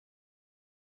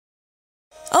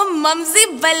ओ मम्जी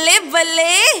बल्ले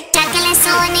बल्ले टकले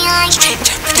सोनी आई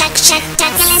टक टक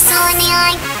टकले सोनी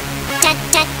आई टक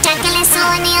टक टकले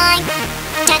सोनी आई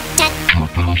टक टक.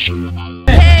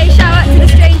 Hey, shout out to the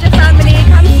Stranger family.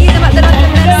 Come see them at the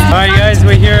London Mela. Alright guys,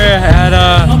 we're here at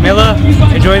Mela,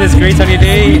 enjoying this great sunny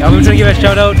day. I'm just gonna give a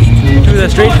shout out to the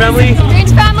Strange family.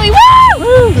 Strange family,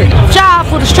 woo! Shout out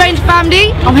for the Strange family.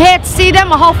 I'm here to see them.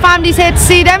 My whole family's here to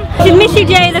see them. This is Missy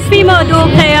J, the female door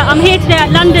player. I'm here today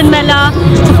at London Mela,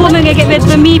 performing a bit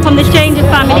for me from the Stranger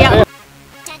family.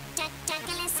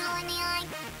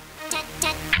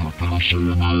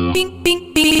 Ping ping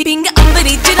ping ping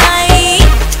ambari chidai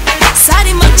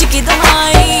sari mach ke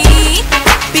dawai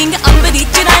ping ambari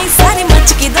chidai sari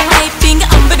mach ke dawai ping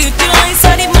ambari chidai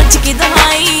sari mach ke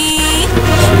dawai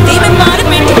dev maar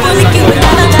mein bol ke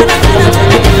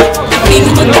ping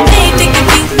automatic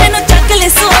ping mainu chakle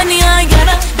sonia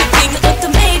yara ping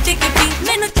automatic ping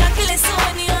mainu chakle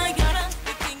sonia yara.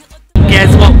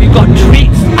 Guess what? We've got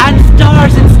treats and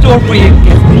stars in store for you.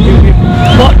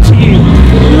 What to you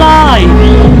live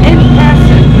in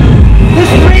person, the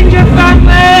Stranger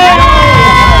family.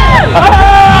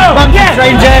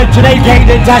 Stranger, today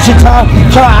Kaden, Tashita,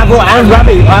 Travel and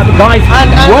Ravi, guys,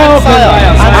 and welcome,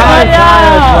 and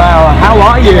as well. How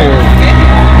are you?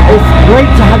 It's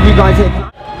great to have you guys here.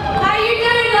 How you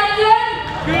doing, London?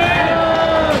 Good.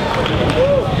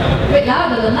 A bit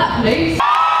louder than that, please.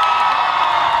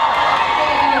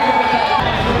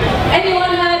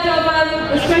 Anyone heard of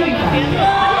the Stranger family?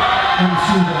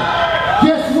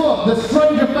 Guess what? The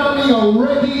Stranger family are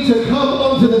ready to come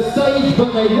onto the stage, but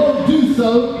they won't do so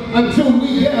until we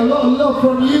get a lot of love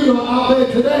from you lot out there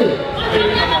today.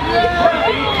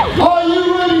 Are you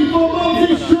ready for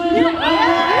multi-stranger? Are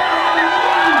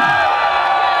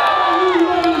you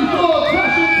ready for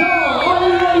Tashita? Are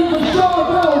you ready for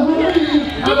Charbel, Marie,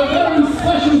 and a very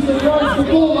special surprise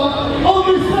performer on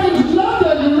the stage in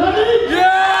London? You ready?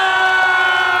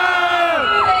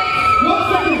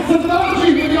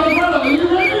 Are you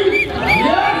ready?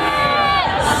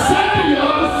 Yes! Second,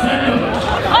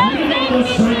 the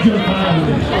Stranger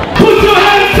family. Put your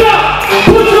hands up!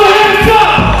 Put your hands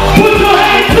up! Put your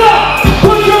hands up!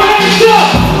 Put your hands up!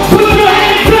 Put your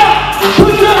hands up!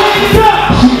 Put your hands up!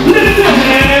 Lift your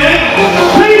hand,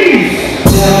 please!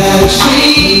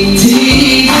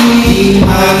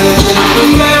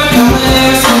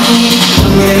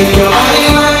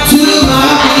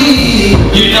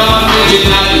 You know I'm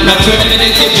original, not turning it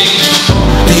into me.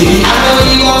 Baby, I know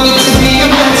you want me to be a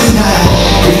man tonight.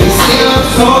 You can sing a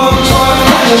song for a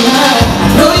better night. I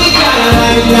know you gotta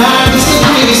like it now, just a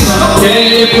pretty song. Tell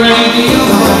your friend,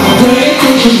 great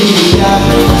taking me up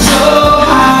so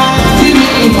high. You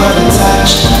make me wanna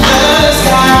touch the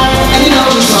sky. And you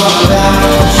know it's all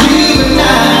about you and I.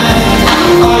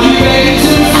 Are you ready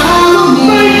to follow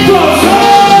me?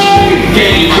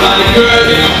 Can you fly,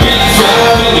 girl? Can you fly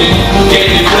with me? Can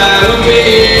you fly with me?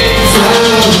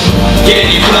 Can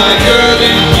you fly, girl?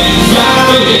 Can you fly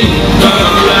with me? Come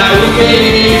on, fly with me.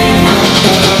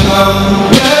 Come,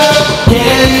 girl, get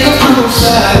a little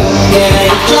closer. Get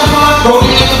a your heart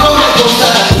rolling in the roller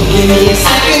coaster. Give me a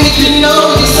second if you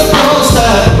know you're supposed to.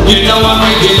 You know I'm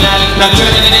original, not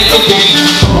turning it into me.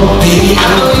 Baby, I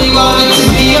know you want me to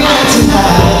be a man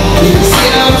tonight. You can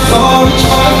sit on the floor, reach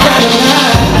for a better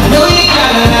night. I know you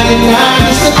gotta have it now,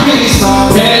 it's a pretty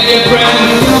song. Tell your friend,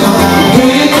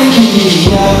 girl, you're taking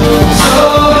me up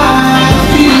so high.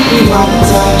 You make me wanna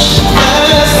touch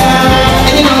the sky.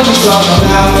 And you know it's all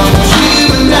about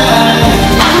you and I.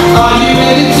 Are you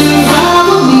ready to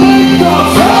follow me?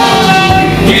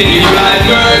 Can you fly,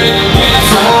 girl? Can you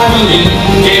fly with me?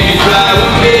 Can you fly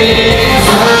with me?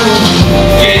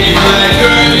 Can you fly,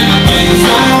 girl? Can you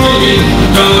fly with me?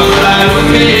 Come on, fly with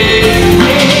me.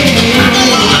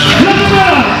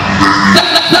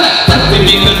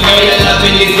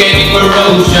 Is getting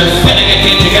ferocious. When I get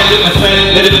kicked, I gotta do my sweat, a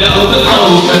little bit of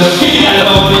overload. You gotta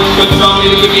hold me, what's wrong with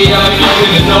you? Look at me, how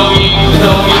you know me,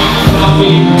 know me, know me.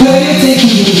 Girl, you're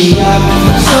taking me up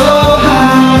so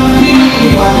high. You make me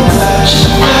wanna touch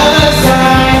the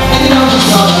sky. And you know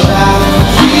it's all about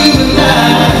you and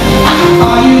I.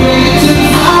 Are you ready to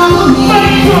follow me?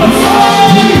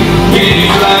 Can you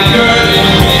fly, girl?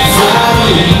 Can you fly with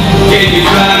me? Can you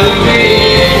fly with me?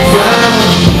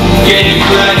 Can you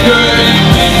fly, girl?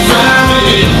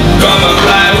 Come and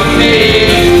fly with me.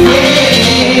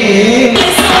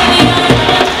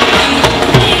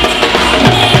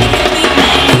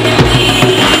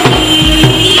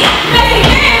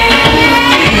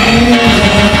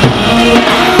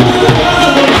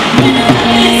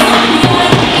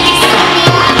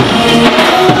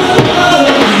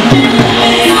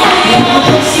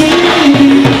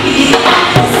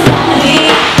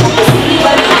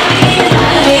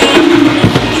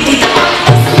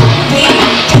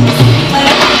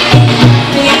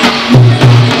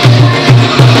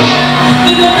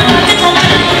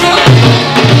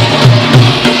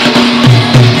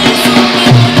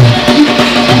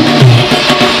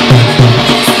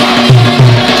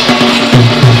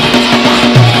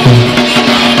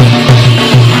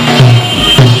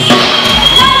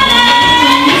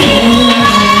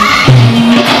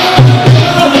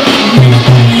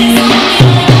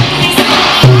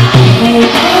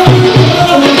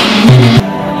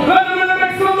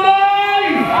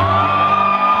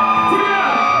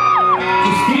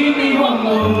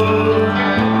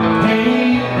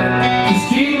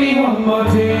 one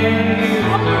more day,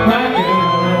 my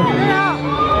girl.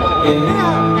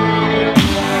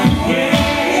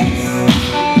 Yes,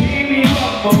 give me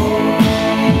one more.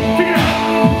 Check it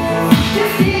out.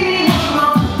 Just give me one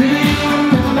more. Do you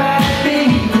remember that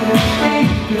baby?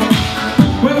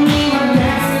 When we were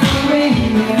dancing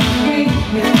in the rain,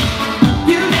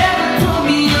 you never told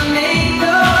me your name,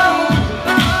 no.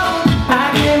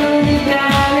 I can't believe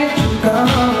that I let you go.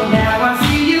 Now I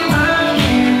see you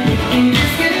again, and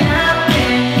this can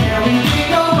happen. Now we can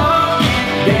go on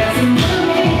and dancing to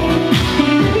me.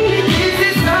 This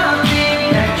is something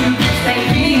that you can stay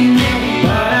feeling,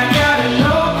 but I gotta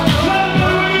know.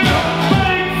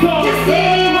 Just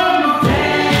give me one more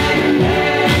time.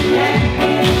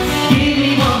 Give me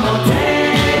one more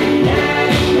time.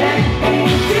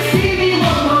 Just give me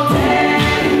one more time.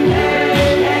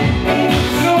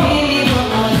 Give me one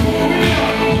more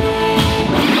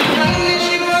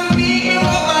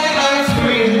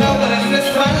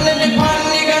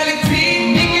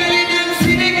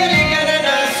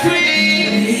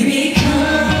Baby,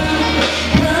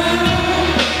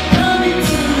 come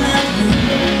into my room.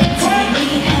 Take me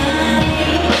higher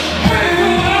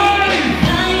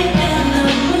than the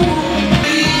moon.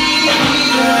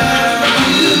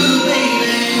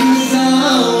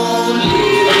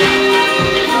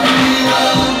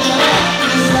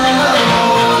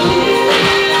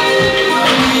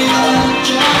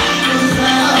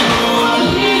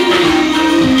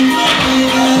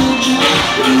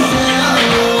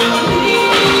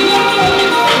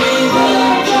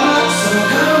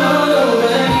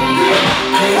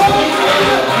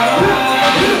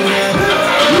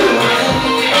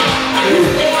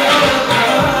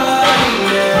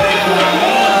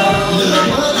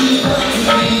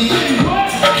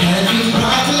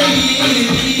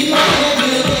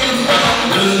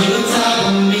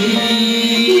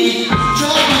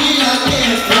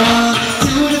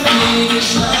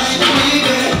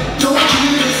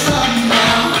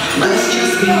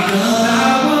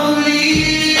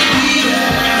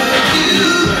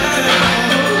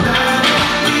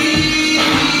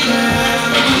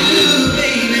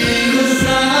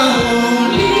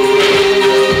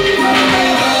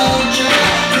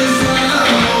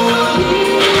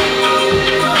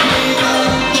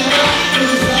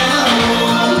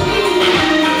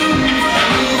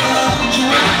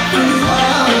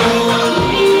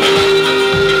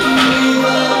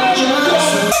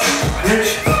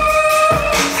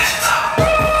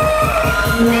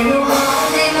 ਮੈਨੂੰ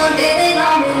ਹਾਲੇ ਮੁੰਡੇ ਦੇ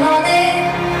ਨਾਮ ਲਾ ਦੇ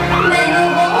ਮੈਨੂੰ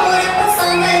ਹੋਰ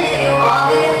ਪਸੰਦ ਨਹੀਂ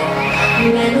ਆਵੇ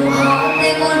ਮੈਨੂੰ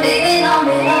ਹਾਲੇ ਮੁੰਡੇ ਦੇ ਨਾਮ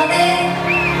ਲਾ ਦੇ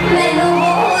ਮੈਨੂੰ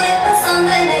ਹੋਰ ਪਸੰਦ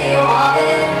ਨਹੀਂ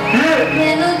ਆਵੇ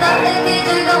ਮੈਨੂੰ ਤੜ ਕੇ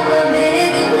ਜਗਾਉਣਾ ਮੇਰੇ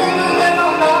ਦਿਲ ਨੂੰ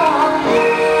ਦਬਾਉਂਦਾ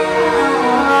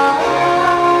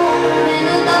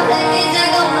ਮੈਨੂੰ ਤੜ ਕੇ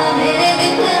ਜਗਾਉਣਾ ਮੇਰੇ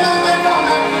ਦਿਲ ਨੂੰ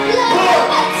ਦਬਾਉਂਦਾ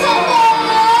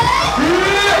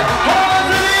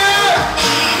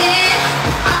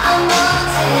I'm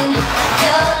wanting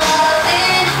your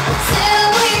loving till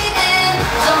we end.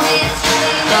 Don't be a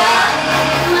stranger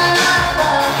in my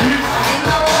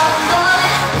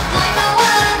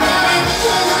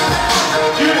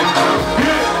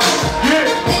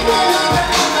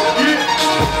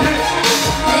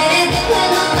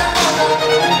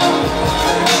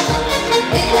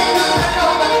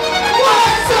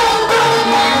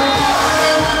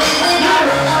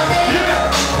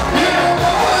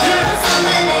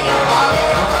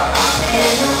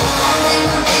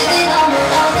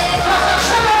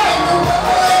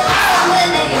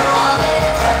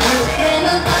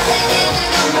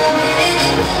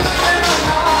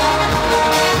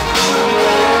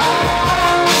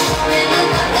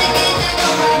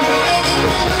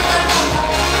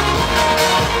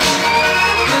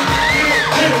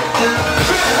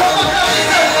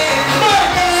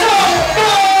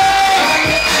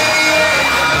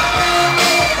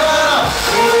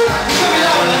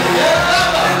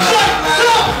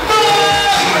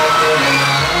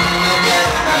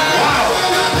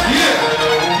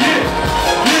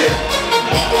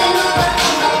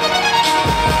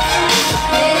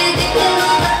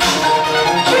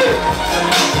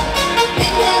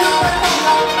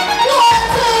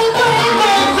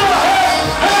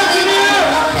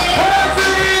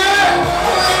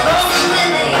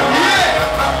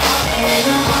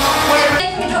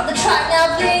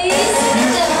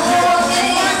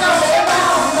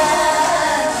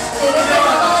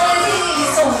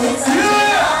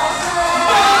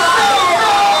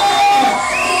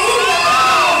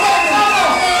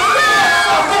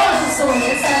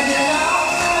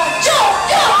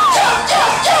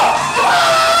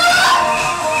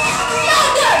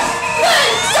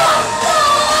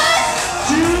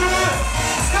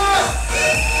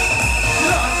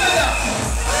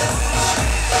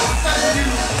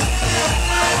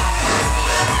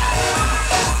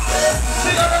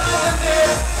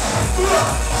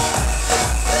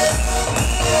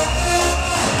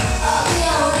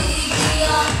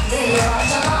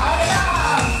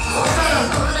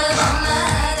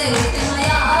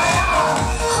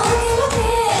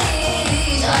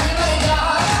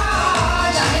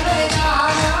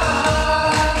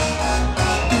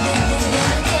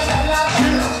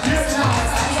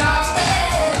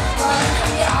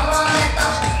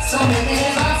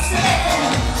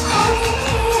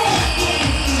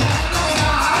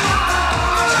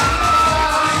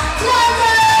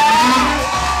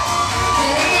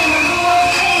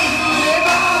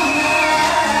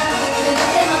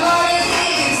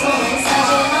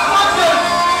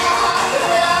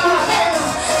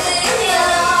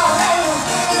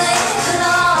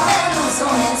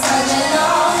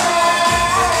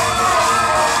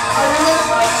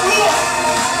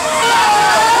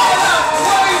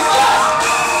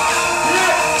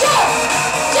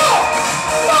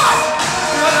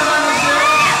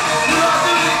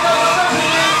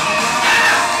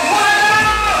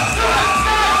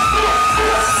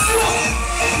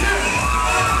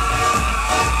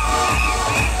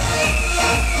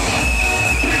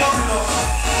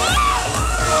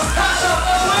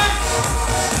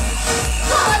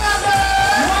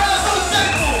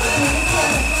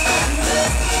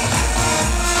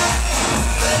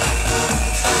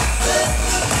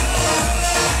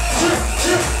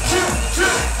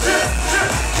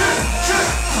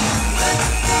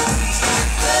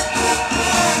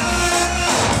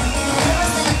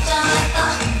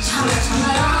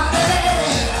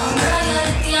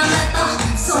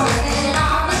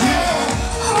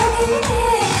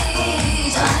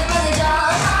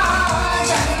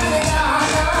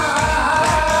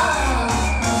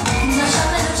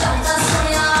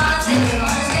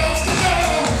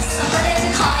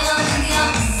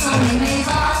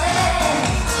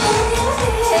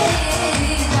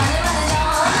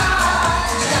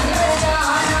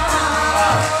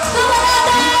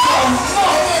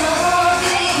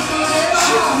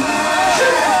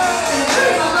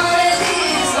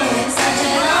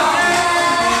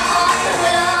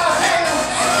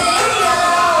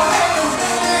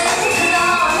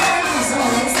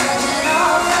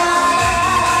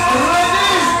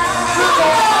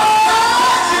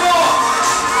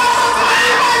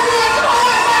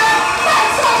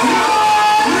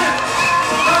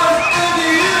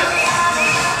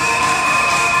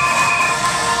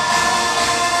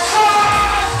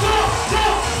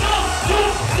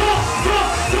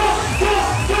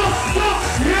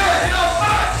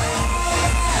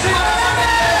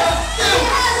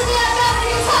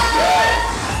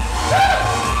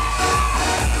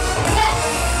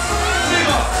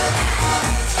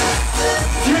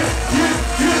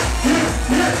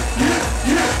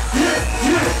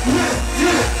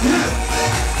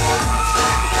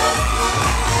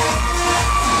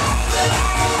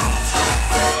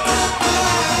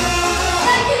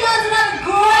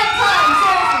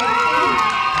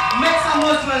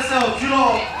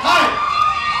Hi!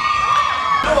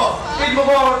 Big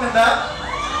more than that.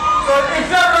 So if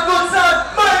you're a good son,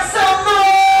 make some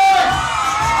noise!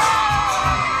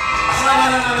 No.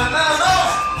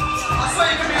 I swear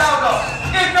you can be louder.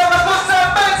 If you're a good son,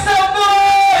 make some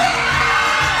noise!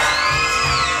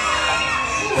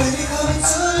 When you come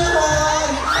into your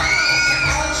life,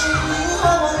 I show you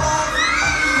how I like it.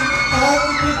 I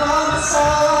will be by my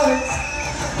side.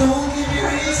 Don't give me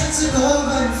reason to go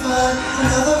and find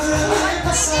another girl like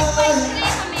my side.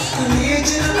 I need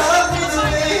you to love me the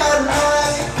way I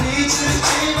like. Need you to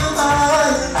change my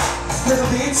mind. Never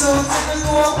been so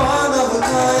difficult, one of a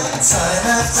kind. Time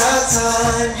after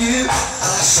time, you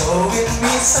are showing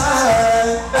me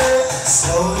signs.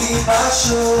 Slowly but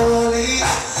surely,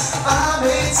 I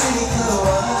may take a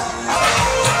while.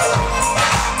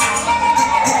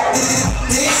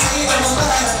 They say I'm a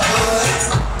bad boy.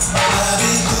 I'll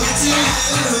be good to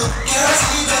you. Can't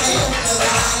see that you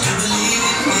believe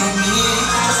in me.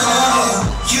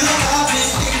 You got me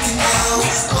thinking now.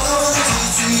 What I wanna do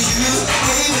to you,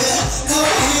 baby.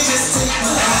 Come here, just take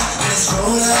my hand. Let's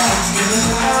roll out good.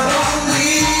 I don't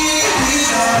leave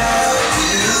without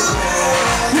you.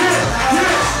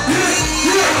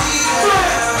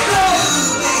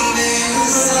 Baby,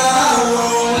 'cause I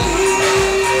won't leave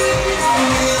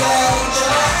without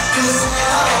you. 'Cause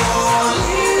I won't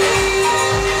leave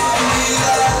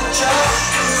without you.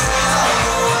 'Cause I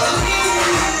won't leave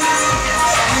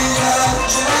without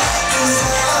you. 'Cause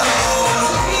I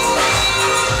won't leave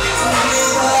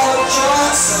without you.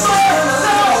 So come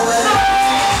away.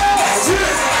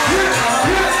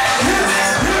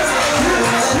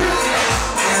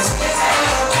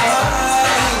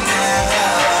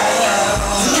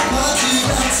 Look what you've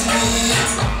done to me.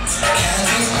 Can't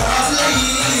be properly.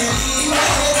 Leave my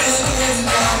head again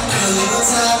now. A little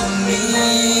time with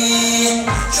me.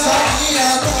 Try me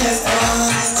out there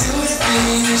fun till we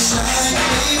finish line,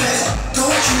 baby.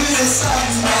 Don't you just stop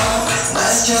now.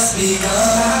 Let's just begun.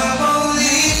 I won't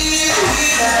leave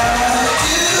without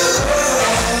you.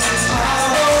 I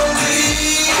won't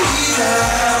leave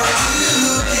without you,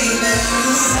 baby.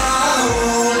 'Cause I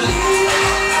won't leave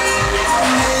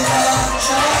without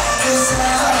you. 'Cause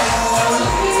I won't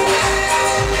leave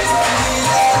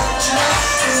without you.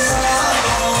 'Cause I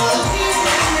won't leave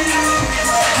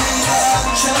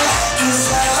without you. 'Cause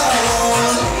I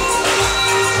won't leave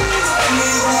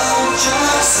without you.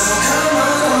 So come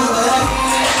on away.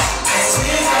 As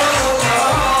we go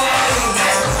away.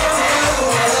 Come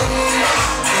away.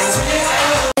 As we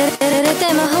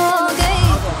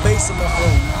Bass in my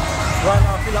home. Right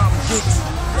now I feel like I'm gigs.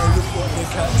 They look what they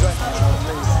can't drink.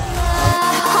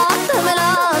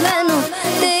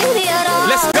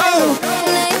 Let's go!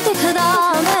 नहीं दिखदा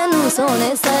मैनू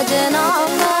सोने सजना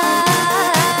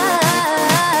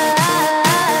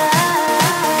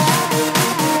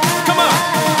Come on!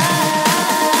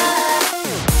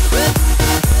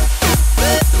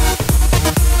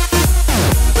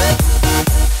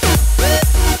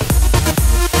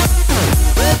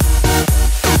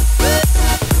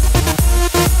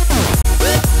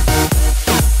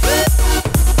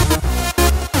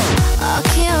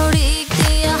 आँखें उड़ीक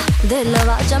दिया दिल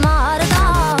आवाज़ मारदा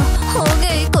हो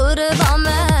गई कुर्बान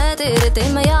मैं तेरे ते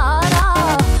मैं यारा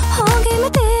हो गई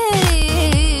मैं तेरी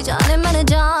जाने मैंने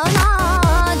जाना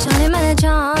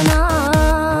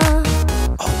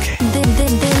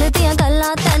दिल दियां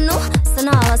गल्लां तैनू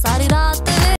सुनावा सारी रात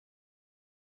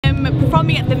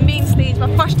Performing at the main stage, my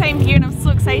first time here, and I'm so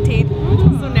excited.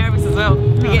 I'm so nervous as well.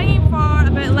 I've been singing for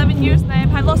about 11 years now.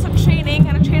 I've had lots of training,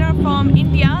 and a trainer from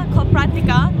India called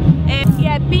Pratika.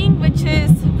 Yeah, Being, which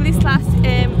is released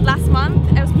last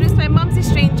month. It was produced by Mum's a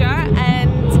Stranger,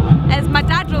 and as my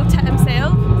dad wrote it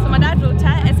himself. So my dad wrote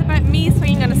it. It's about me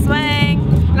swinging on a swing,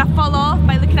 and I fall off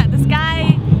by looking at the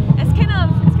sky. It's kind of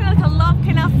like a love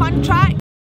kind of fun track.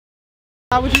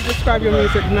 How would you describe your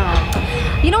music now?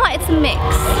 You know what, it's a mix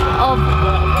of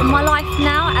my life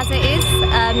now as it is,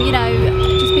 you know,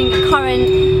 just being a current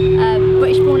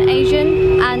British born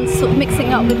Asian and sort of mixing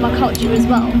it up with my culture as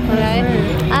well, you know.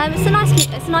 It's a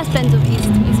nice blend of East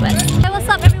West. Hey, what's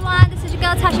up everyone, this is your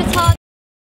girl Tasha Todd.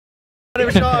 My name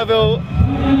is Charterville.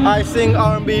 I sing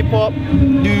R&B, pop,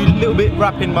 do a little bit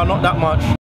rapping but not that much.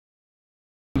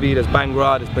 There's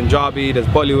Bhangra, there's Punjabi, there's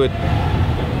Bollywood.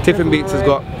 Tiffin Beats has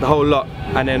got the whole lot,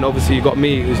 and then obviously you got me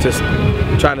who's just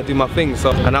trying to do my thing.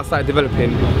 So, and I started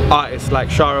developing artists like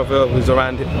Charterville, who's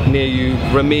around near you,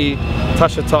 Remy,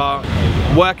 Tasha Tar,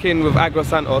 working with Agro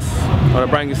Santos on a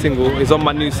brand new single. It's on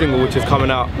my new single which is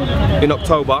coming out in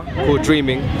October called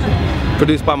Dreaming,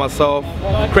 produced by myself,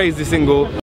 crazy single.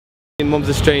 Mum's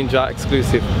a Stranger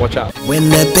exclusive. Watch out. When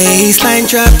the bassline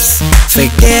drops,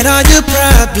 forget all your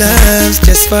problems.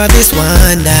 Just for this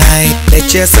one night,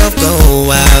 let yourself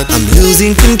go out. I'm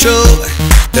losing control.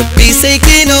 The beat's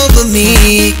taking over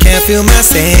me. Can't feel my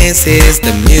senses.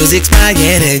 The music's my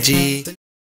energy.